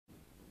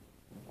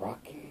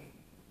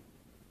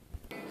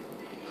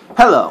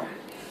Hello,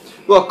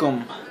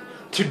 welcome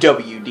to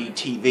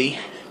WDTV.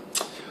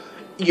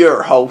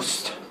 Your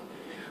host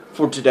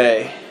for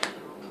today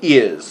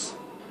is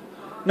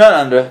none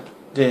other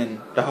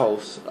than the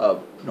host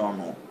of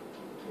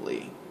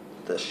normally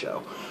this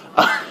show.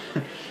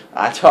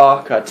 I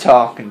talk and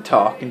talk and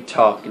talk and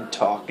talk and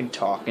talk and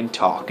talk and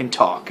talk and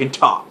talk and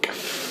talk.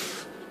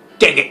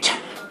 Dang it.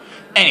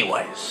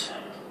 Anyways,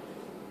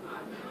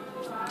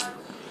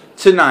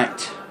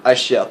 tonight I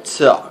shall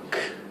talk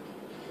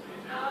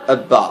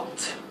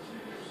about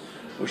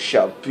what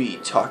shall be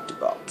talked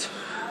about.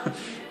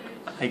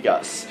 I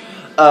guess.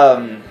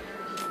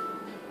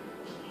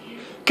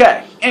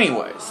 Okay,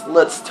 anyways,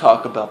 let's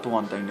talk about the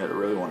one thing that I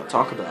really want to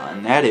talk about,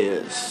 and that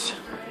is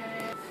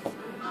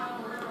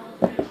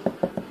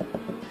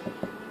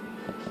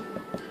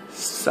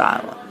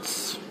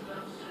silence.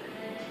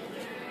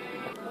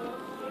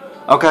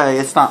 Okay,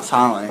 it's not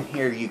silent.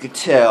 Here you could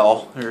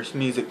tell there's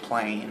music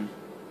playing.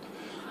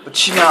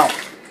 But you know,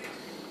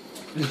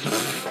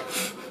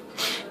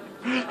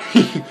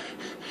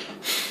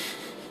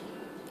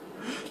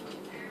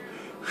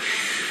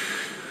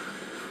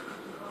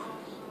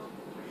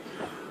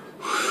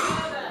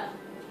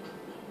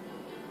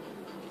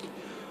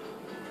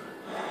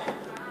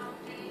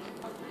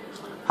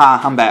 hi,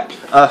 I'm back.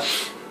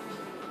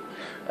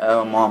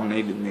 Mom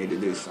needed me to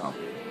do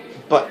something.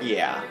 But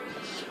yeah,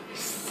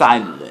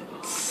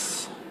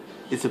 silence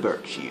is a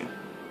virtue.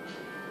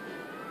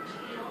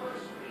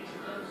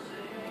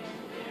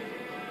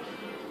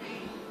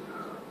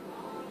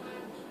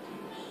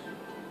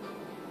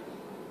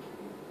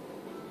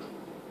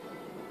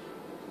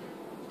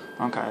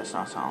 Okay, it's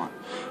not silent.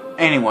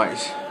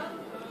 Anyways,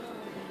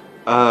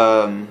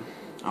 I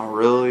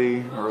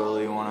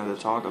really wanted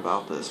to talk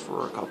about this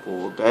for a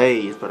couple of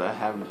days, but I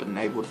haven't been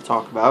able to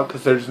talk about it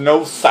because there's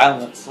no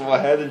silence, so I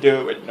had to do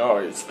it with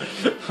noise.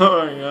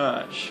 Oh my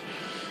gosh.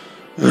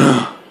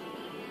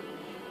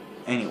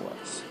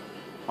 Anyways,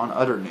 on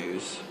other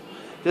news,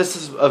 this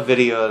is a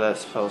video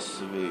that's supposed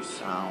to be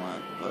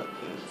silent, but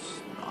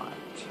it's not.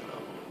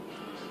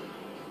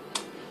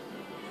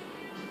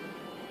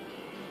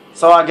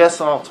 So I guess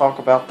I'll talk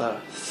about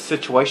the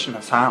situation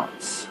of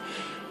silence.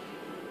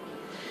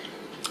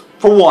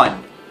 For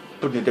one,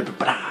 don't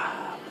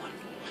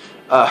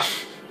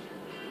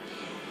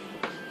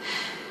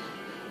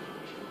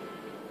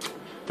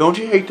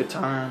you hate the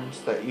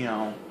times that, you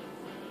know,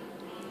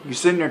 you're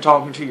sitting there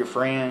talking to your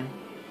friend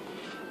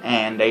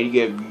and they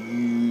give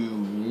you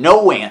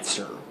no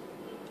answer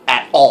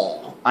at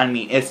all? I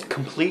mean, it's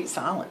complete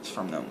silence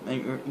from them.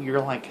 And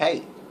you're like,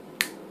 hey.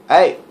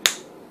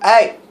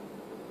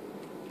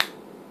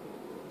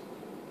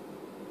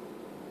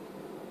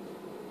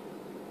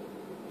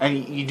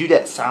 And you do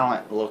that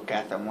silent look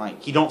at them,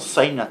 like you don't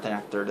say nothing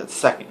after the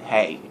second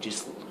hey. You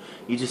just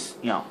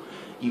you know,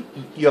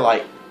 you're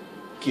like,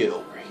 get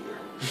over here.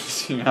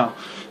 You know,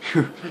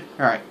 all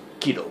right,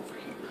 get over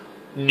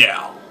here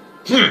now.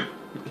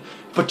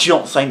 But you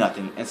don't say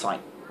nothing. It's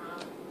like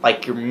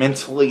you're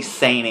mentally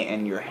saying it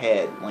in your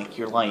head, like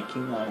you're like,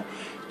 you know,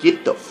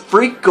 get the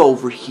freak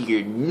over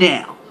here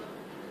now.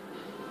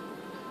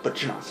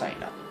 But you're not saying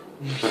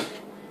nothing.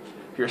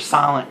 You're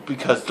silent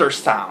because they're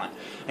silent.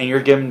 And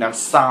you're giving them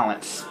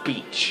silent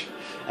speech.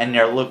 And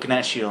they're looking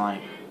at you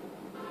like,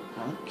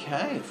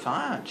 okay,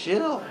 fine,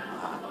 chill.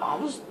 I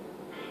was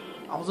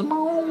in my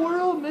own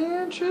world,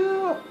 man,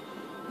 chill.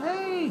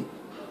 Hey.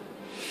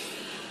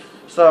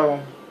 So,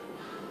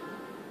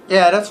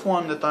 yeah, that's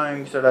one of the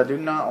things that I do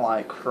not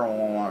like from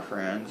all my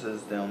friends,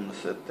 is them to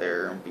sit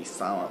there and be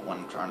silent when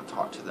I'm trying to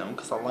talk to them.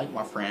 Because I like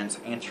my friends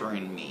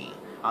answering me.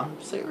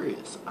 I'm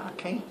serious. I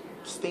can't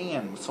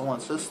stand when someone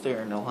sits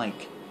there and they're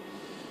like,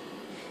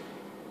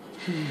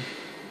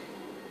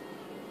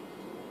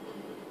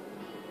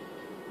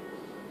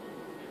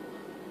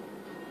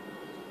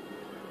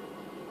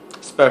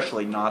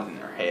 especially not in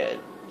their head,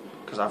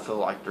 because I feel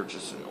like they're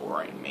just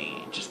ignoring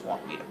me and just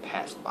want me to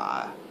pass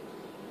by.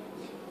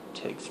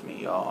 Takes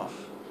me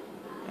off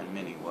in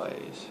many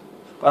ways.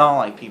 But I don't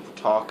like people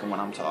talking when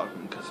I'm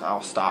talking, because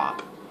I'll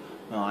stop.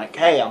 I'm like,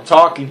 hey, I'm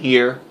talking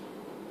here.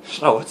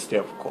 So it's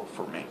difficult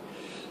for me,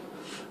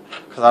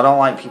 because I don't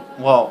like people.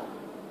 Well,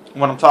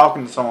 when I'm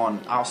talking to someone,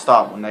 I'll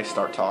stop when they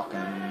start talking.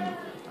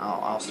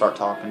 I'll start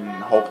talking,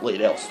 and hopefully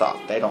they'll stop.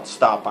 If they don't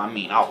stop, I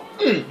mean, I'll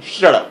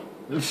shut up.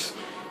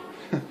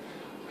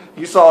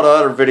 You saw the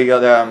other video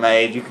that I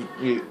made.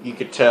 You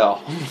could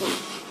tell.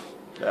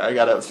 I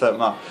got upset with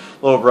my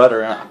little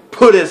brother, and I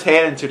put his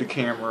head into the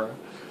camera.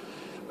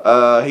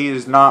 He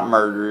is not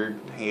murdered.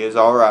 He is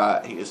all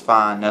right. He is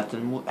fine.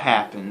 Nothing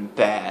happened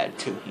bad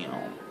to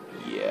him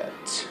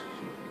yet.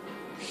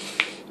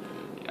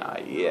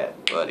 Not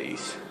yet,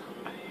 buddies.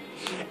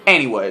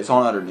 Anyways,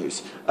 on other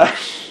news.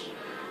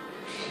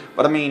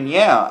 But I mean,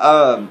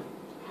 yeah,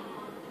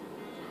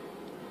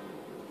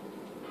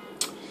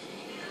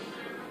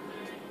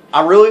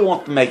 I really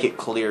want to make it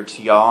clear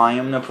to y'all. I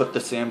am going to put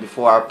this in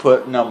before I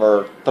put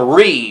number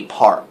 3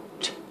 part.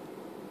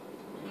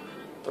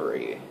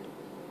 3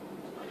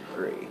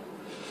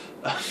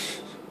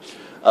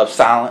 of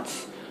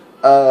silence.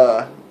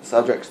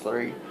 Subjects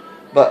 3.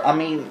 But, I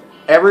mean,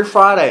 every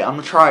Friday, I'm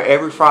going to try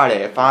every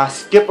Friday. If I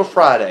skip a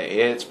Friday,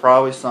 it's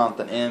probably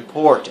something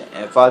important.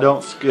 If I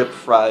don't skip a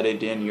Friday,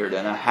 then you're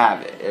going to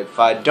have it. If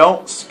I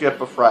don't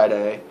skip a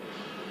Friday,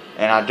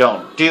 and I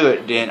don't do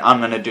it, then I'm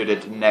going to do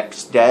it the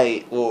next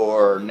day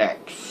or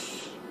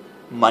next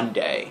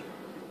Monday.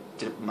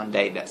 The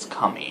Monday that's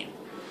coming.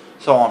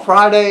 So on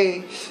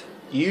Fridays,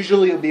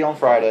 usually it'll be on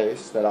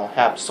Fridays that I'll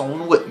have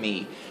someone with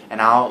me,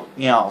 and I'll,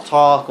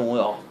 talk, and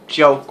we'll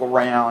joke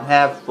around,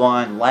 have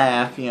fun,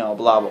 laugh, blah,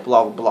 blah, blah,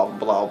 blah,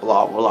 blah, blah,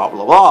 blah,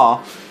 blah,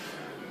 blah.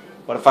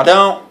 But if I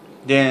don't,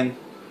 then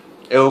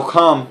it'll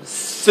come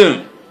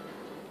soon.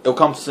 It'll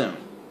come soon,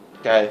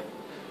 okay?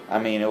 I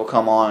mean, it'll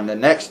come on the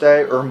next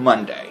day or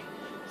Monday.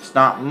 If it's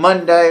not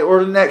Monday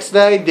or the next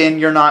day, then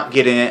you're not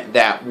getting it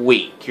that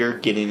week. You're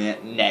getting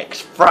it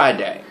next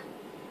Friday.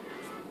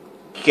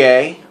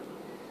 Okay?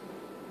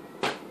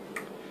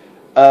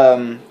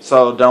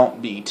 So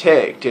don't be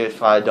ticked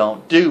if I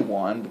don't do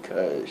one,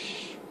 because,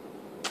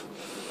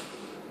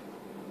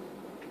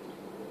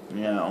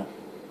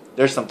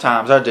 there's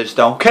sometimes I just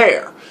don't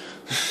care.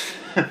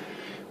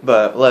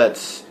 But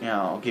let's,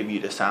 give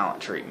you the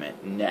silent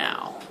treatment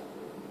now.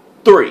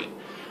 3.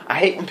 I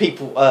hate when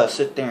people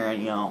sit there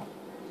and,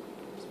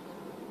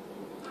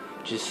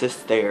 just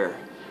sit there,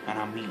 and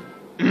I mean,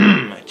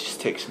 it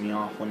just ticks me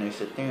off when they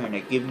sit there and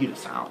they give you the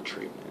silent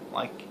treatment.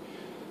 Like,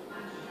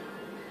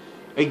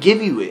 they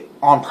give you it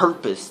on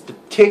purpose to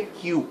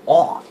tick you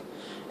off.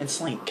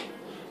 It's like,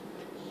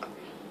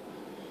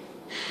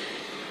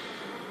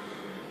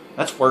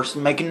 that's worse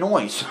than making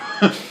noise.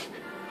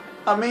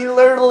 I mean,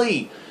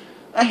 literally,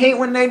 I hate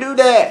when they do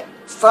that.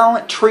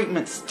 Silent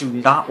treatments do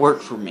not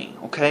work for me,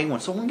 okay? When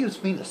someone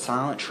gives me the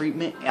silent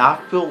treatment, I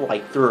feel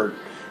like they're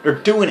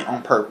doing it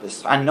on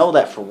purpose. I know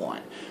that for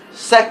one.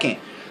 Second,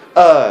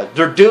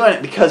 they're doing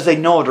it because they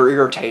know they're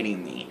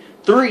irritating me.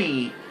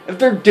 3, if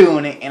they're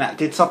doing it and I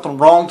did something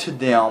wrong to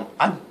them,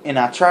 and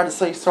I try to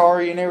say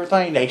sorry and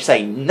everything, they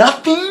say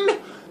nothing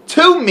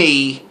to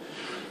me.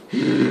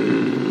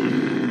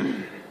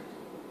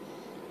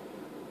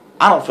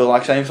 I don't feel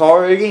like saying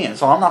sorry again,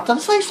 so I'm not going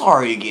to say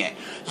sorry again.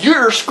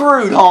 You're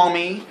screwed,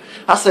 homie.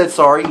 I said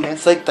sorry, you didn't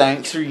say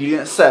thanks, or you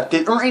didn't accept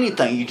it, or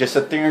anything. You just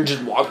sit there and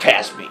just walk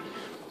past me.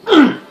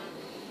 I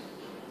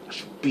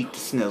should beat the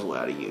snizzle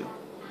out of you.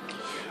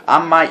 I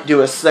might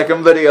do a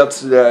second video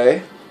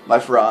today, my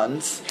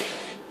friends.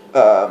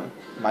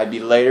 Might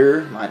be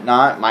later, might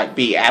not, might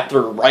be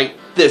after right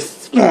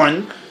this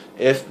one.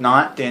 If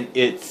not, then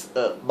it's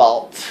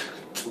about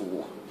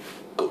to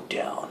go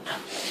down.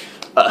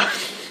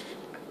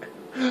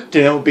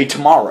 Then it will be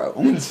tomorrow.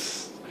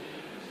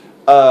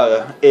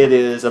 It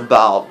is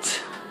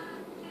about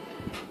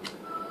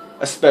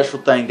a special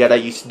thing that I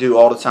used to do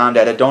all the time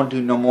that I don't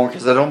do no more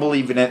because I don't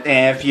believe in it.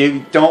 And if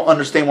you don't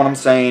understand what I'm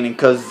saying, and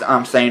because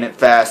I'm saying it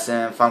fast,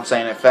 and if I'm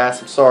saying it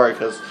fast, I'm sorry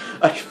because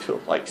I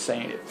feel like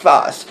saying it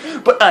fast.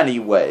 But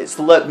anyways,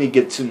 let me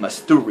get to my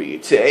story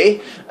today.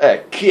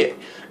 Okay.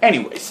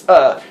 Anyways,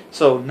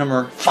 so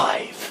number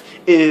 5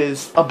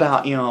 is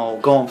about,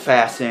 going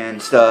fast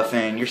and stuff,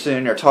 and you're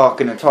sitting there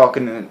talking and,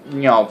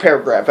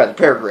 paragraph after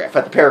paragraph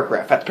after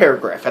paragraph after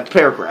paragraph after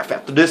paragraph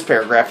after this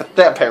paragraph after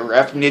that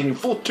paragraph, and then you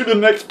flip to the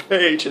next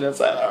page, and it's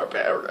another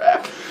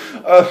paragraph.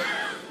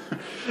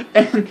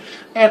 And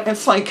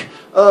it's like,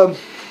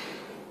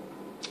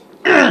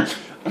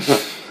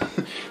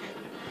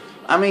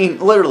 I mean,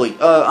 literally,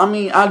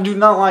 I do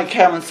not like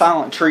having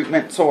silent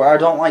treatment, so I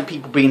don't like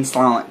people being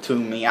silent to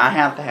me. I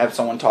have to have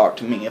someone talk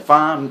to me. If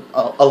I'm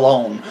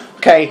alone,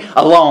 okay,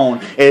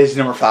 alone is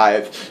number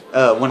 5.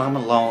 When I'm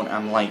alone,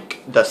 I'm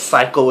like the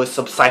psychoest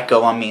of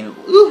psycho. I mean,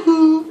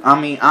 woohoo.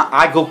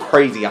 I go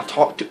crazy. I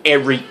talk to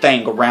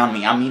everything around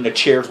me. I mean, the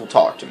chairs will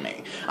talk to me.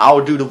 I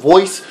will do the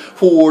voice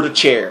for the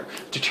chair.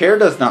 The chair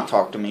does not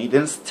talk to me,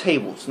 then it's the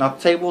table. It's not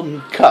the table, then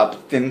the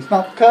cup. Then it's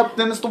not the cup,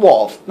 then it's the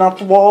walls. Not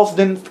the walls,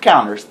 then it's the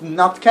counters.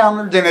 Not the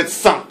counter, then it's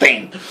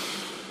something.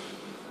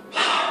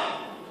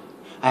 I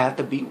have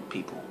to be with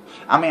people.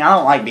 I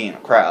don't like being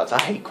in crowds.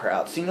 I hate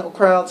crowds.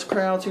 Crowds,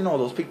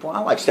 those people. I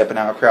like stepping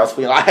out of crowds,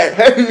 being like,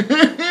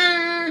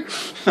 I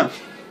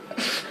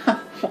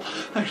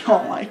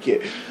don't like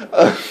it.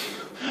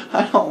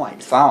 I don't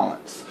like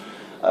silence.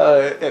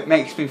 It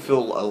makes me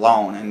feel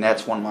alone, and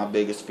that's one of my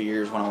biggest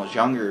fears when I was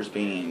younger, is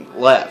being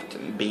left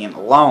and being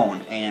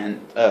alone,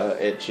 and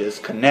it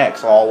just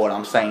connects. All what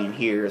I'm saying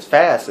here is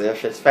fast.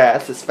 If it's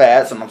fast, it's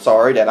fast, and I'm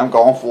sorry that I'm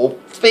going full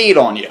speed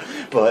on you,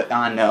 but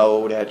I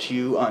know that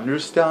you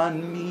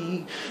understand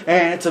me,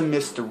 and it's a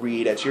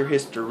mystery. That's your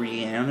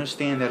history, and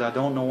understand that I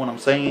don't know what I'm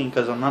saying,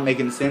 because I'm not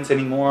making sense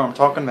anymore. I'm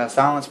talking about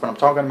silence, but I'm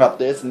talking about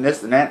this, and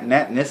this, and that, and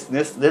that, and this, and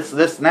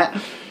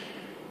that.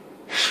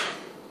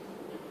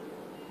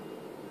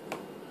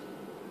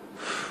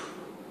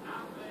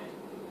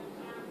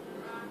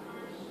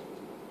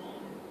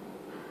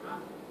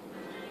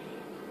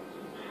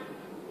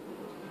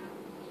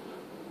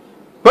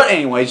 But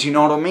anyways, you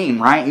know what I mean,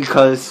 right?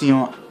 Because,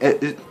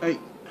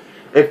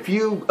 if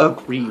you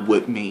agree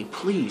with me,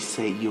 please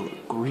say you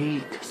agree.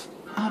 Because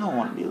I don't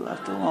want to be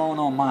left alone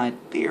on my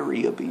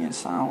theory of being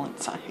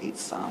silenced. I hate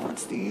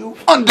silence. Do you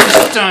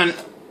understand?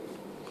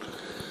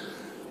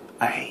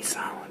 I hate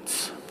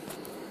silence.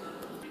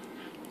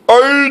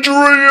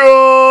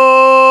 Adrian!